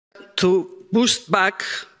to boost back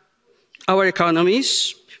our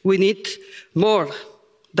economies, we need more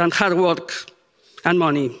than hard work and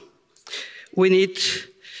money. We need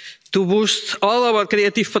to boost all our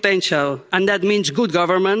creative potential, and that means good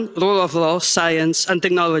government, rule of law, science and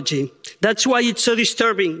technology. That's why it's so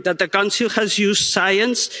disturbing that the Council has used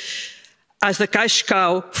science as the cash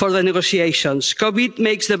cow for the negotiations. COVID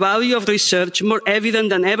makes the value of research more evident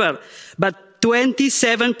than ever, but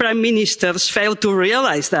 27 prime ministers failed to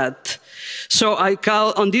realize that. So I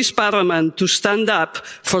call on this Parliament to stand up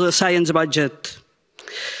for the science budget.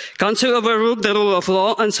 Council overruled the rule of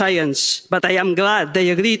law and science, but I am glad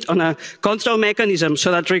they agreed on a control mechanism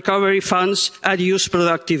so that recovery funds are used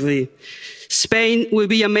productively. Spain will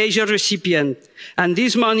be a major recipient, and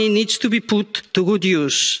this money needs to be put to good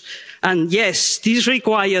use. And yes, this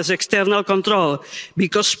requires external control,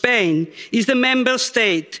 because Spain is the member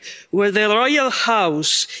state where the royal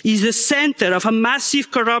house is the centre of a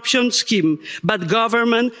massive corruption scheme, but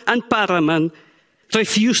government and parliament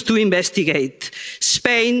refuse to investigate.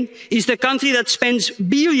 Spain is the country that spends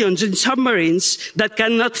billions in submarines that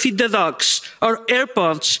cannot feed the docks, or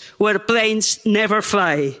airports where planes never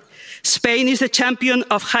fly. Spain is the champion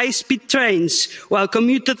of high-speed trains, while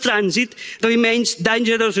commuter transit remains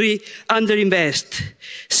dangerously underinvested.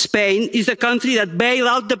 Spain is the country that bailed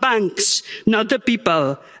out the banks, not the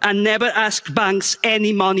people, and never asked banks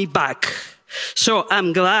any money back. So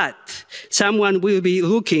I'm glad someone will be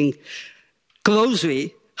looking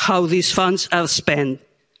closely how these funds are spent.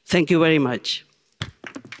 Thank you very much.